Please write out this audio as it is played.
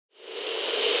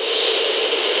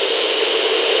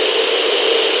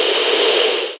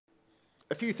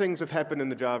a few things have happened in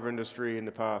the Java industry in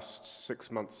the past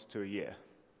 6 months to a year.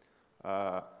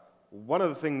 One of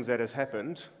the things that has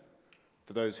happened,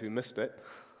 for those who missed it,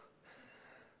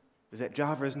 is that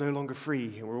Java is no longer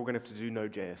free, and we're all going to have to do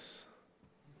Node.js.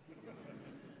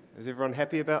 Is everyone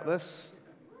happy about this?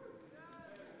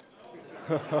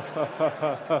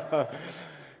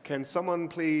 Can someone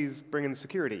please bring in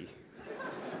security?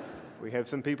 We have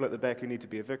some people at the back who need to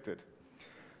be evicted.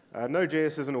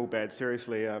 Node.js isn't all bad,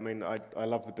 seriously. I mean, I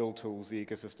love the build tools, the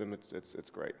ecosystem, it's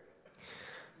great.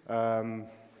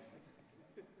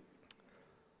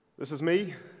 This is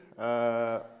me.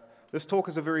 This talk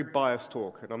is a very biased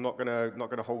talk, and I'm not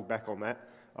gonna hold back on that.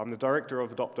 I'm the director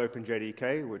of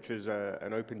AdoptOpenJDK, which is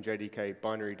an OpenJDK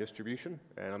binary distribution,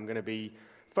 and I'm going to be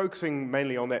focusing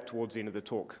mainly on that towards the end of the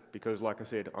talk, because like I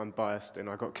said, I'm biased and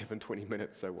I got given 20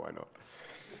 minutes, so why not?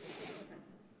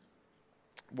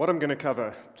 What I'm going to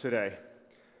cover today,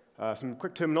 some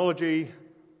quick terminology,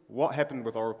 what happened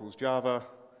with Oracle's Java,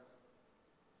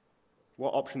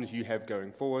 what options you have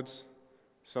going forwards.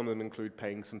 Some of them include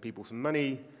paying some people some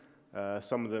money,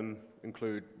 some of them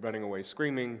include running away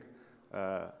screaming,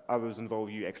 others involve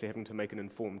you actually having to make an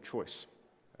informed choice,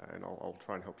 and I'll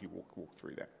try and help you walk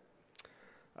through that.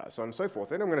 So on and so forth.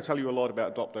 Then I'm going to tell you a lot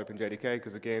about AdoptOpenJDK,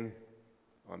 because again,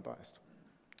 I'm biased.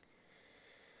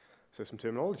 So some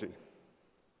terminology.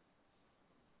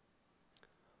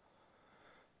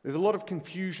 There's a lot of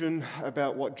confusion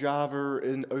about what Java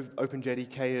in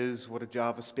OpenJDK is, what a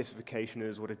Java specification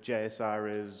is, what a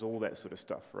JSR is, all that sort of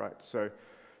stuff, right? So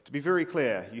to be very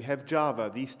clear, you have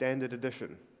Java, the standard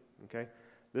edition, okay?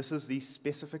 This is the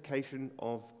specification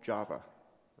of Java,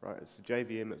 right? It's the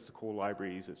JVM, it's the core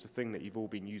libraries, it's the thing that you've all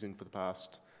been using for the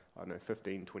past, I don't know,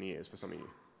 15, 20 years for some of you.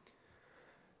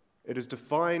 It is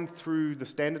defined through the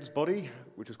standards body,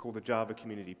 which is called the Java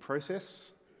community process,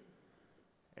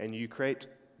 and you create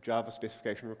Java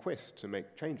specification requests to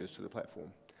make changes to the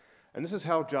platform. And this is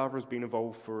how Java has been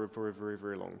evolved for a very,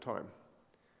 very long time.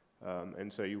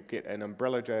 And so you'll get an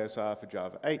umbrella JSR for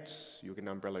Java 8, you'll get an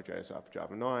umbrella JSR for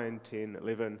Java 9, 10,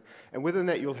 11, and within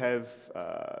that you'll have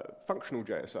functional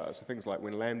JSRs, so things like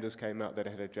when Lambdas came out that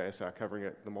had a JSR covering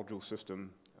it, the module system,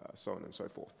 so on and so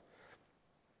forth.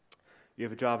 You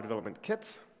have a Java development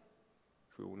kit,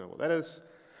 which we all know what that is,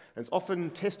 and it's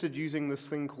often tested using this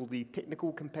thing called the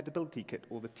Technical Compatibility Kit,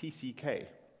 or the TCK.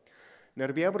 Now,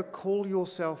 to be able to call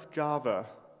yourself Java,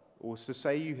 or to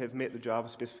say you have met the Java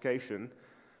specification,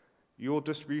 your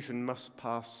distribution must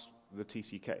pass the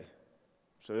TCK.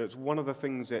 So it's one of the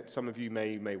things that some of you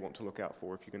may want to look out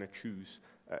for if you're going to choose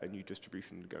a new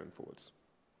distribution going forwards.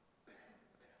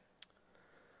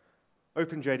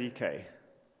 OpenJDK.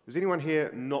 Does anyone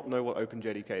here not know what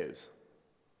OpenJDK is?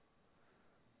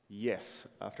 Yes,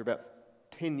 after about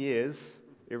 10 years,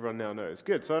 everyone now knows.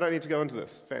 Good, so I don't need to go into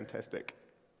this. Fantastic.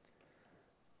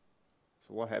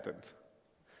 So what happened?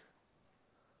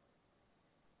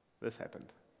 This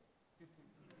happened.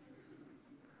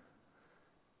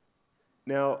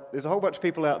 Now, there's a whole bunch of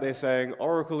people out there saying,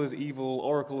 Oracle is evil,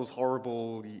 Oracle is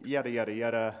horrible, yada, yada,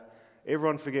 yada.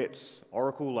 Everyone forgets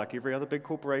Oracle, like every other big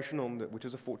corporation, which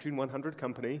is a Fortune 100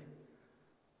 company,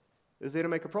 is there to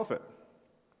make a profit,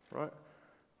 right?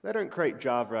 They don't create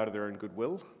Java out of their own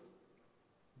goodwill.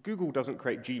 Google doesn't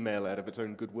create Gmail out of its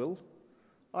own goodwill.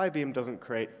 IBM doesn't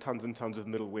create tons and tons of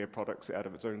middleware products out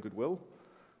of its own goodwill.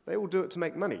 They all do it to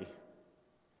make money.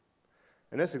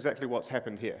 And that's exactly what's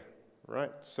happened here,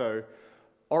 right? So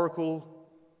Oracle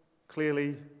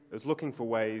clearly is looking for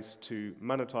ways to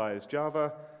monetize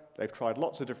Java. They've tried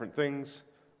lots of different things.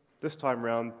 This time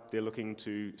around, they're looking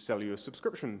to sell you a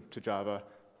subscription to Java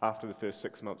after the first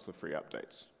 6 months of free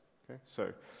updates. Okay?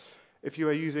 So if you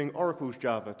are using Oracle's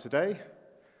Java today,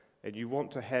 and you want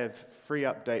to have free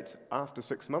updates after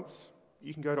 6 months,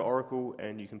 you can go to Oracle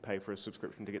and you can pay for a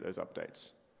subscription to get those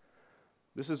updates.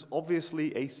 This is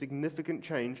obviously a significant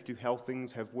change to how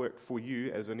things have worked for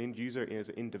you as an end user and as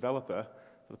an end developer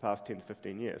for the past 10 to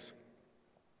 15 years.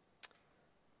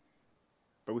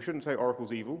 But we shouldn't say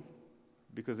Oracle's evil,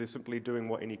 because they're simply doing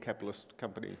what any capitalist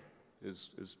company is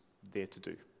there to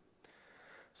do.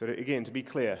 So again, to be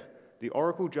clear, the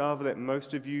Oracle Java that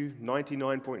most of you,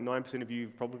 99.9% of you,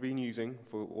 have probably been using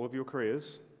for all of your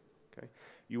careers, okay,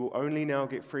 you will only now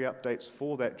get free updates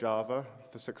for that Java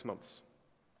for 6 months.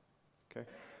 Okay.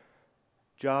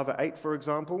 Java 8, for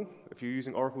example, if you're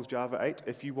using Oracle's Java 8,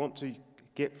 if you want to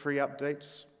get free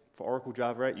updates for Oracle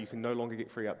Java 8, you can no longer get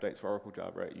free updates for Oracle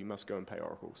Java 8. You must go and pay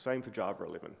Oracle. Same for Java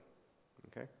 11.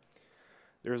 Okay.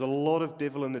 There is a lot of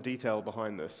devil in the detail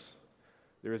behind this.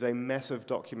 There is a massive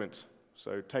document.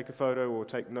 So take a photo or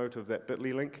take note of that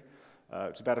bit.ly link.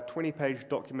 It's about a 20-page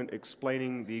document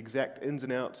explaining the exact ins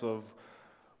and outs of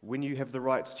when you have the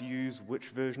rights to use which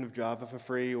version of Java for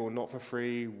free or not for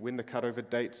free, when the cutover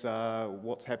dates are,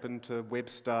 what's happened to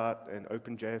WebStart and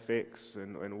OpenJFX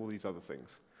and all these other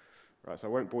things. Right, so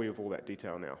I won't bore you with all that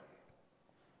detail now.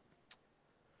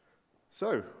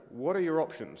 So, what are your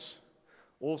options?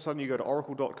 All of a sudden you go to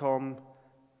oracle.com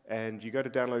and you go to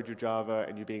download your Java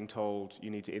and you're being told you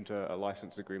need to enter a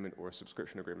license agreement or a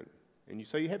subscription agreement. And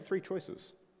so you have three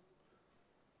choices.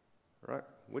 Right,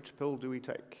 which pill do we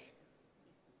take?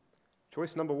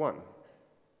 Choice number one.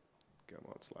 Come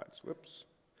on, slides, whoops.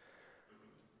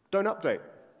 Don't update,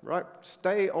 right?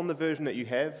 Stay on the version that you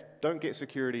have. Don't get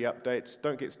security updates.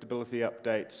 Don't get stability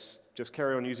updates. Just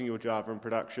carry on using your Java in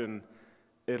production.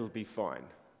 It'll be fine.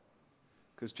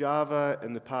 Because Java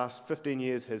in the past 15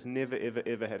 years has never, ever,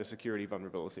 ever had a security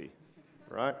vulnerability,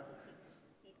 right?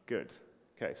 Good.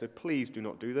 Okay, so please do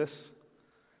not do this.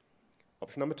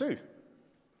 Option number two,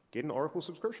 get an Oracle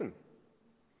subscription.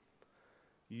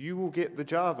 You will get the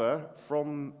Java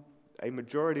from a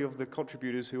majority of the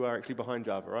contributors who are actually behind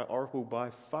Java, right? Oracle by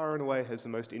far and away has the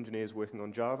most engineers working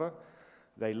on Java.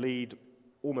 They lead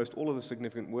almost all of the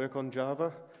significant work on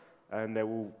Java, and they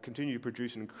will continue to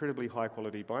produce an incredibly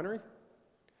high-quality binary.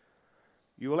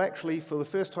 You will actually, for the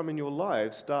first time in your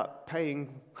lives, start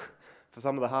paying for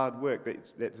some of the hard work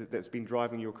that's been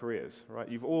driving your careers, right?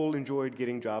 You've all enjoyed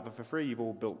getting Java for free. You've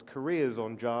all built careers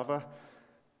on Java.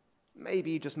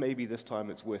 Maybe, just maybe this time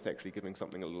it's worth actually giving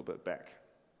something a little bit back.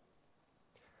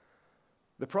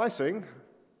 The pricing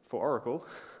for Oracle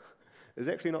is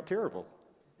actually not terrible.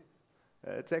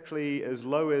 It's actually as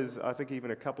low as, I think,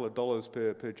 even a couple of dollars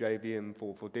per JVM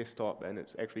for desktop, and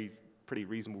it's actually pretty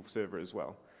reasonable for server as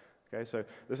well. Okay, so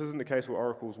this isn't the case where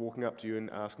Oracle's walking up to you and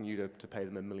asking you to pay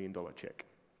them $1 million check.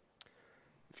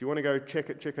 If you want to go check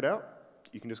it out,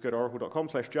 you can just go to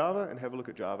oracle.com/Java and have a look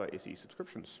at Java SE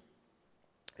subscriptions.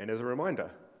 And as a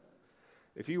reminder,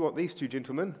 if you want these two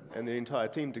gentlemen and the entire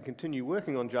team to continue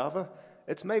working on Java,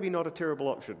 it's maybe not a terrible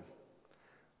option.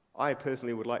 I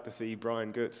personally would like to see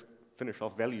Brian Gertz finish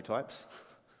off value types.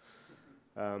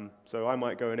 So I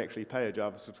might go and actually pay a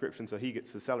Java subscription so he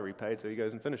gets his salary paid so he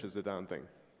goes and finishes the darn thing.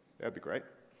 That'd be great.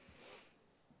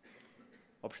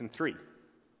 Option three,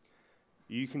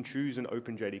 you can choose an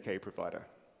OpenJDK provider.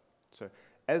 So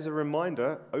as a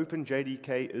reminder,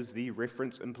 OpenJDK is the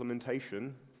reference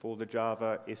implementation for the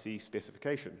Java SE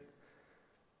specification.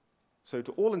 So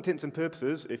to all intents and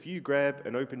purposes, if you grab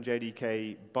an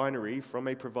OpenJDK binary from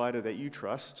a provider that you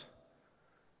trust,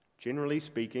 generally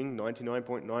speaking,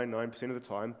 99.99% of the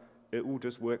time, it will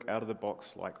just work out of the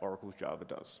box like Oracle's Java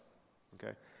does.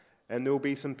 Okay? And there will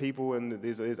be some people, and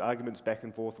there's arguments back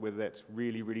and forth whether that's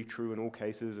really, really true in all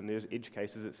cases, and there's edge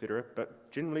cases, etc.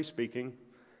 But generally speaking,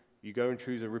 you go and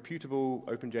choose a reputable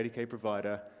OpenJDK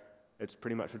provider, it's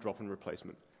pretty much a drop-in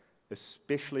replacement,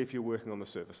 especially if you're working on the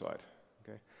server side.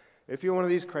 Okay? If you're one of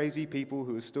these crazy people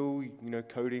who are still,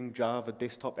 coding Java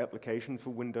desktop application for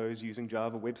Windows using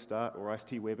Java WebStart or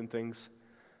ICT Web and things,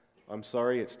 I'm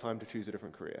sorry, it's time to choose a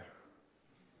different career.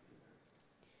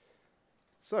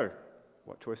 So,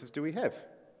 what choices do we have?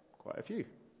 Quite a few.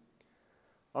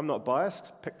 I'm not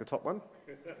biased, pick the top one.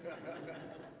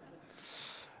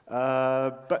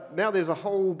 But now there's a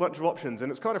whole bunch of options, and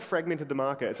it's kind of fragmented the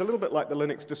market. It's a little bit like the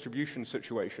Linux distribution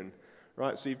situation,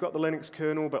 right? So you've got the Linux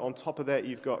kernel, but on top of that,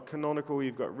 you've got Canonical,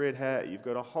 you've got Red Hat, you've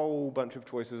got a whole bunch of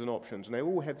choices and options, and they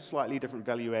all have slightly different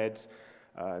value adds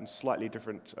and slightly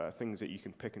different things that you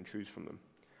can pick and choose from them.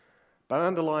 But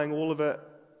underlying all of it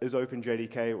is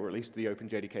OpenJDK, or at least the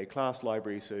OpenJDK class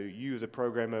library. So you as a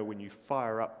programmer, when you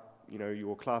fire up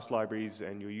your class libraries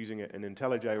and you're using it in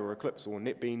IntelliJ or Eclipse or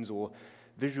NetBeans or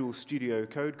Visual Studio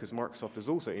Code, because Microsoft has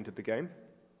also entered the game,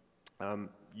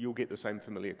 you'll get the same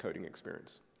familiar coding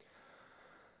experience.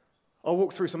 I'll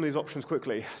walk through some of these options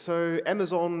quickly. So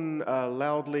Amazon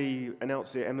loudly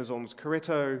announced their Amazon's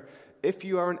Corretto. If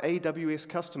you are an AWS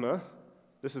customer,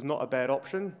 this is not a bad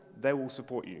option. They will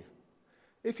support you.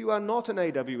 If you are not an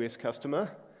AWS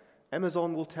customer,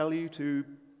 Amazon will tell you to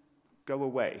go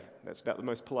away. That's about the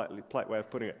most polite way of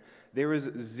putting it. There is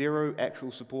zero actual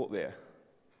support there.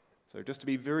 So just to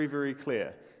be very, very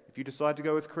clear, if you decide to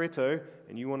go with Corretto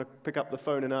and you want to pick up the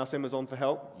phone and ask Amazon for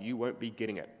help, you won't be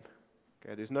getting it.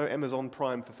 Okay, there's no Amazon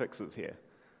Prime for fixes here.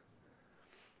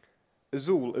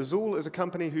 Azul is a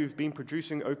company who've been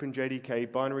producing OpenJDK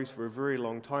binaries for a very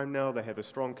long time now. They have a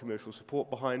strong commercial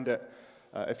support behind it.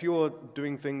 If you're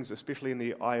doing things, especially in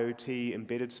the IoT,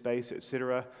 embedded space,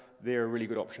 etc., they're a really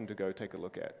good option to go take a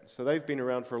look at. So they've been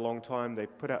around for a long time. They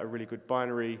put out a really good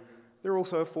binary. They're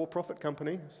also a for-profit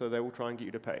company, so they will try and get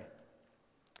you to pay.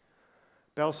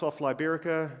 Balsoft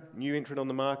Liberica, new entrant on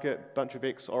the market, bunch of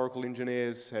ex-Oracle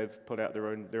engineers have put out their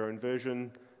own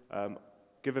version.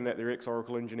 Given that they're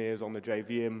ex-Oracle engineers on the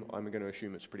JVM, I'm going to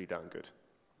assume it's pretty darn good.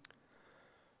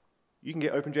 You can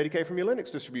get OpenJDK from your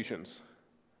Linux distributions.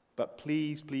 But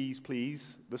please, please,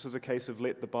 please, this is a case of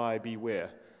let the buyer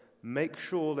beware. Make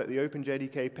sure that the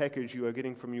OpenJDK package you are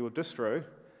getting from your distro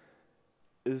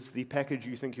is the package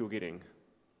you think you're getting.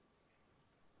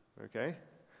 Okay?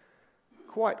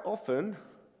 Quite often,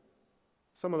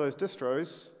 some of those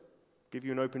distros give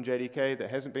you an OpenJDK that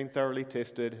hasn't been thoroughly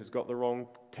tested, has got the wrong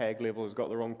tag level, has got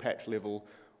the wrong patch level,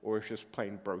 or is just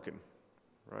plain broken.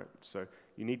 Right? So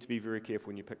you need to be very careful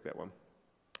when you pick that one.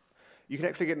 You can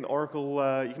actually get an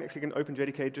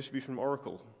OpenJDK distribution from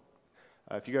Oracle.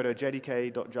 If you go to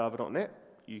jdk.java.net,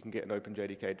 you can get an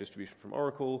OpenJDK distribution from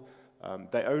Oracle.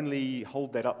 They only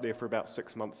hold that up there for about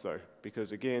 6 months, though,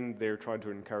 because, again, they're trying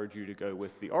to encourage you to go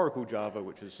with the Oracle Java,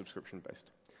 which is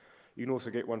subscription-based. You can also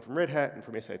get one from Red Hat and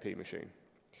from SAP Machine.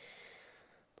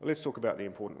 But let's talk about the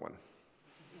important one.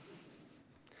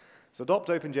 So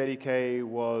OpenJDK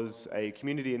was a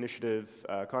community initiative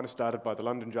kind of started by the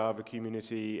London Java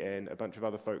community and a bunch of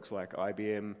other folks like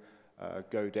IBM,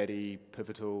 GoDaddy,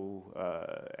 Pivotal,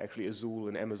 actually Azul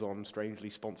and Amazon strangely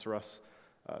sponsor us,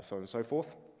 so on and so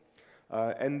forth.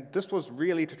 And this was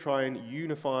really to try and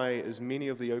unify as many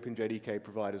of the OpenJDK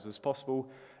providers as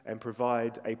possible and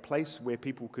provide a place where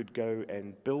people could go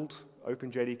and build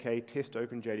OpenJDK, test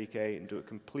OpenJDK, and do it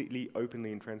completely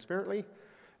openly and transparently,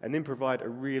 and then provide a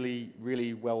really,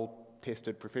 really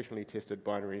well-tested, professionally tested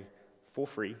binary for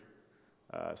free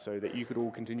so that you could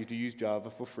all continue to use Java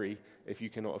for free if you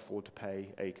cannot afford to pay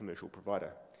a commercial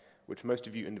provider, which most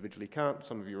of you individually can't.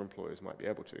 Some of your employers might be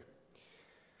able to.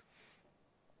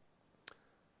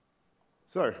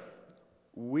 So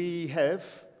we have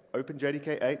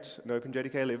OpenJDK 8 and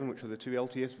OpenJDK 11, which are the two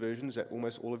LTS versions that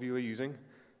almost all of you are using.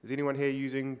 Is anyone here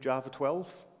using Java 12?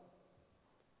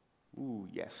 Ooh,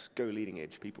 yes, go leading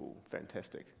edge, people,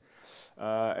 fantastic.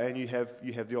 And you have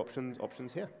the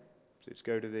options here. So just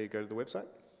go to the website.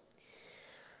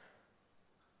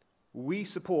 We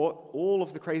support all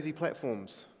of the crazy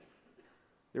platforms.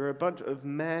 There are a bunch of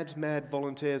mad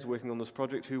volunteers working on this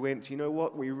project who went, you know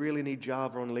what, we really need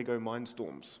Java on Lego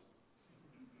Mindstorms.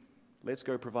 Let's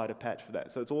go provide a patch for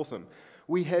that. So it's awesome.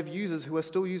 We have users who are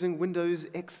still using Windows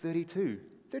x32,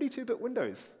 32-bit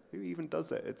Windows. Who even does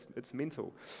that? It's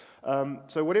mental.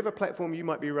 So whatever platform you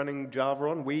might be running Java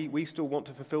on, we still want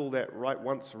to fulfill that write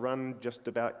once, run just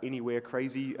about anywhere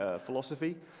crazy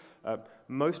philosophy.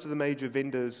 Most of the major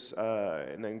vendors,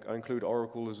 and I include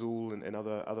Oracle, Azul, and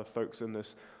other folks in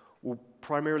this, will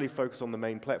primarily focus on the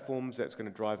main platforms. That's going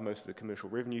to drive most of the commercial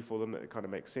revenue for them. It kind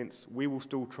of makes sense. We will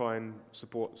still try and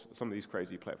support some of these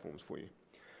crazy platforms for you.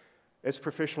 It's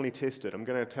professionally tested. I'm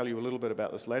going to tell you a little bit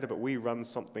about this later, but we run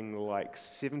something like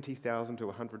 70,000 to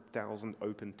 100,000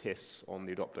 open tests on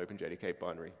the AdoptOpenJDK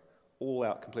binary, all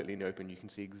out completely in the open. You can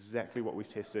see exactly what we've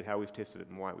tested, how we've tested it,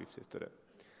 and why we've tested it.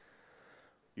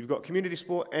 You've got community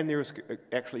support, and there is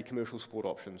actually commercial support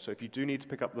options. So if you do need to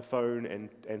pick up the phone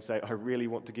and say, I really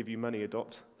want to give you money,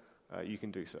 Adopt, you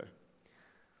can do so.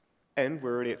 And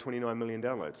we're already at 29 million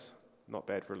downloads. Not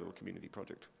bad for a little community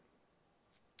project.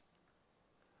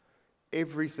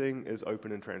 Everything is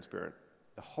open and transparent.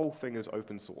 The whole thing is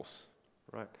open source,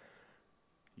 right?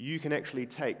 You can actually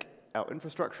take our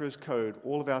infrastructure as code,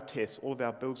 all of our tests, all of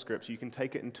our build scripts, you can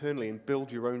take it internally and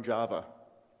build your own Java.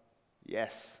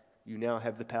 Yes. You now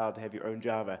have the power to have your own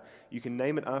Java. You can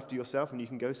name it after yourself and you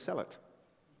can go sell it.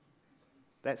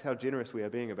 That's how generous we are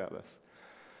being about this.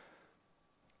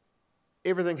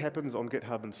 Everything happens on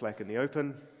GitHub and Slack in the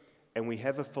open, and we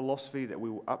have a philosophy that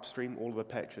we will upstream all of the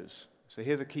patches. So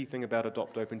here's a key thing about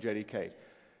AdoptOpenJDK.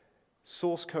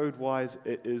 Source code-wise,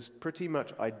 it is pretty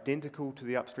much identical to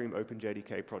the upstream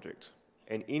OpenJDK project.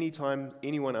 And anytime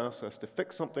anyone asks us to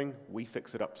fix something, we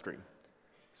fix it upstream.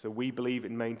 So we believe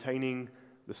in maintaining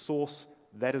the source.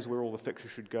 That is where all the fixes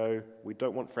should go. We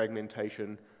don't want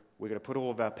fragmentation. We're going to put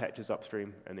all of our patches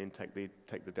upstream and then take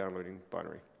the downloading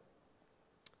binary.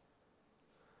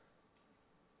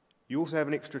 You also have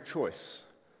an extra choice.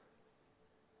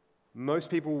 Most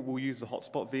people will use the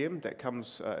hotspot VM that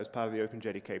comes as part of the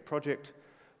OpenJDK project.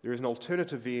 There is an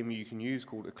alternative VM you can use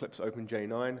called Eclipse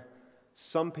OpenJ9.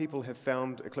 Some people have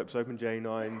found Eclipse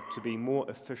OpenJ9 to be more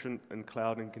efficient in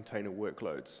cloud and container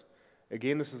workloads.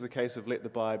 Again, this is a case of let the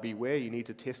buyer beware. You need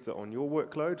to test it on your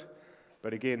workload.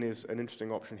 But again, there's an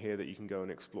interesting option here that you can go and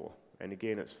explore. And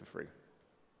again, it's for free.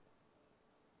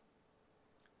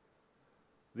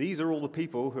 These are all the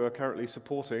people who are currently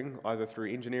supporting, either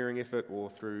through engineering effort or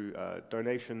through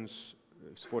donations,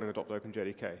 supporting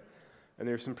AdoptOpenJDK. And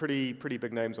there's some pretty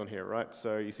big names on here, right?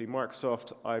 So you see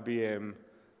Microsoft, IBM,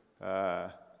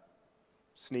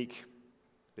 Sneak.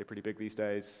 They're pretty big these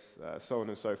days, so on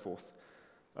and so forth.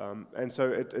 And so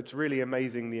it's really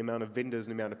amazing the amount of vendors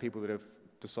and the amount of people that have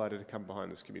decided to come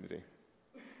behind this community.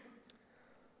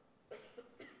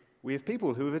 We have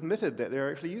people who have admitted that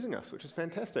they're actually using us, which is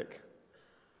fantastic.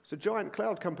 So giant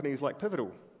cloud companies like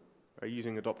Pivotal are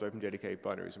using AdoptOpenJDK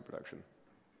binaries in production.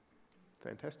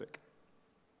 Fantastic.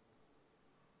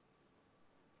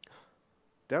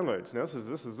 Downloads. Now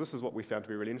this is what we found to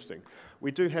be really interesting.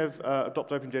 We do have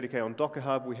AdoptOpenJDK on Docker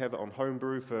Hub. We have it on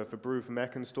Homebrew for Brew for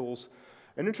Mac installs.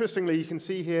 And interestingly, you can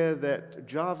see here that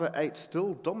Java 8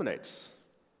 still dominates.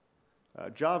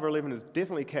 Java 11 is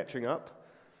definitely catching up.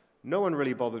 No one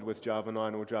really bothered with Java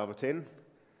 9 or Java 10.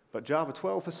 But Java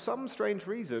 12, for some strange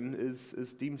reason,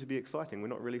 is deemed to be exciting. We're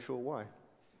not really sure why.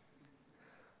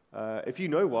 If you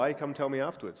know why, come tell me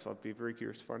afterwards. I'd be very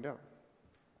curious to find out.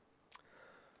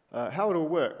 How it all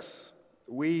works.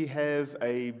 We have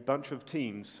a bunch of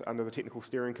teams under the Technical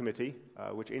Steering Committee,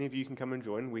 which any of you can come and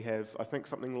join. We have, I think,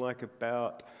 something like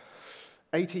about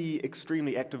 80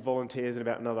 extremely active volunteers and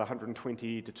about another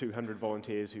 120 to 200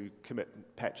 volunteers who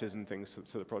commit patches and things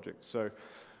to the project. So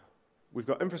we've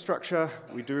got infrastructure,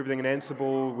 we do everything in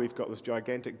Ansible, we've got this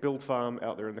gigantic build farm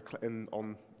out there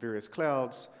on various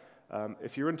clouds.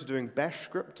 If you're into doing bash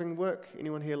scripting work,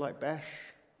 anyone here like bash?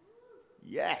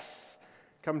 Yes!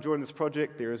 Come join this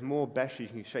project. There is more bash you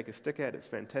can shake a stick at. It's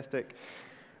fantastic.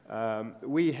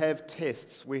 We have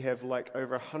tests. We have like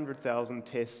over 100,000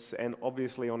 tests, and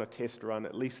obviously on a test run,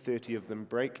 at least 30 of them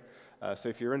break. So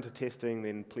if you're into testing,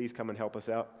 then please come and help us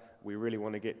out. We really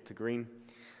want to get to green.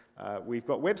 We've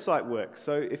got website work.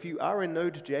 So if you are a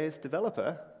Node.js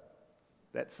developer,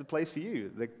 that's the place for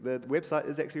you. The website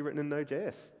is actually written in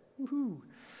Node.js. Woohoo!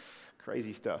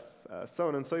 Crazy stuff. So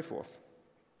on and so forth.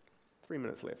 3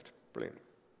 minutes left. Brilliant.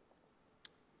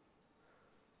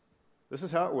 This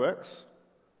is how it works.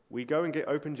 We go and get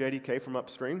OpenJDK from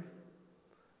upstream.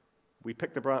 We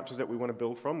pick the branches that we want to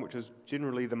build from, which is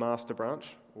generally the master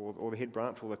branch, or the head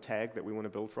branch, or the tag that we want to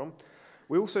build from.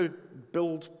 We also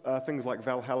build things like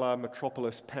Valhalla,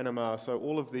 Metropolis, Panama, so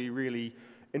all of the really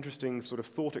interesting sort of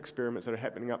thought experiments that are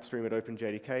happening upstream at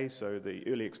OpenJDK, so the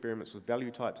early experiments with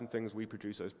value types and things, we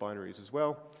produce those binaries as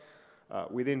well.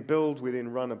 We then build, we then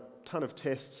run a ton of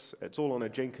tests. It's all on a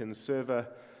Jenkins server.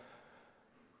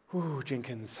 Ooh,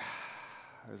 Jenkins.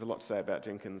 There's a lot to say about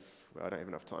Jenkins. I don't have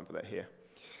enough time for that here.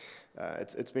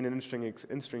 It's been an interesting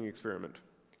experiment.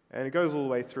 And it goes all the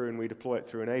way through, and we deploy it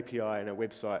through an API and a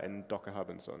website and Docker Hub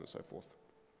and so on and so forth.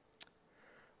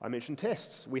 I mentioned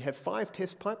tests. We have 5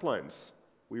 test pipelines.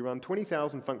 We run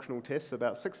 20,000 functional tests,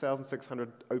 about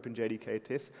 6,600 OpenJDK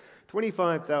tests,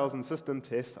 25,000 system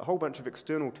tests, a whole bunch of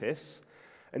external tests.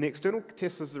 And the external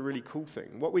tests is a really cool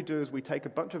thing. What we do is we take a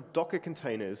bunch of Docker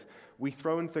containers, we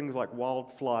throw in things like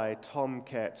Wildfly,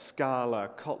 Tomcat, Scala,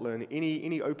 Kotlin,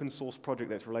 any open source project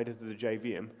that's related to the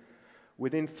JVM. We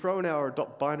then throw in our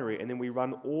adopt binary, and then we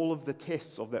run all of the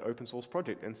tests of that open source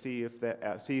project and see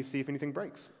if anything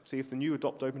breaks. See if the new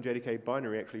AdoptOpenJDK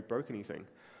binary actually broke anything.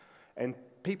 And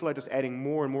people are just adding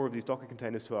more and more of these Docker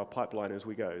containers to our pipeline as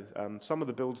we go. Some of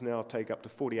the builds now take up to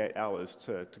 48 hours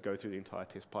to go through the entire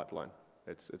test pipeline.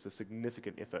 It's a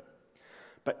significant effort.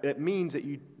 But it means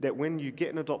that when you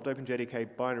get an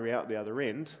AdoptOpenJDK binary out the other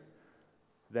end,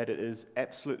 that it is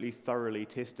absolutely thoroughly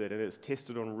tested, and it's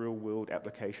tested on real-world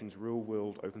applications,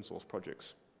 real-world open source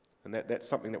projects. And that's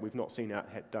something that we've not seen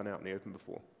done out in the open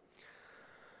before.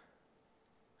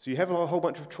 So you have a whole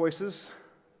bunch of choices.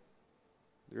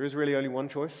 There is really only one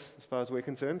choice, as far as we're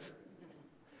concerned.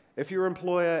 If your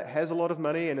employer has a lot of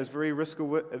money and is very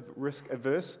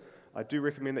risk-averse, I do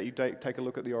recommend that you take a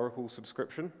look at the Oracle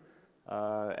subscription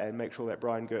and make sure that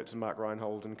Brian Gertz and Mark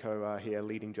Reinhold and co are here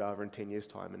leading Java in 10 years'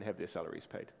 time and have their salaries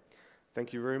paid.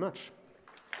 Thank you very much.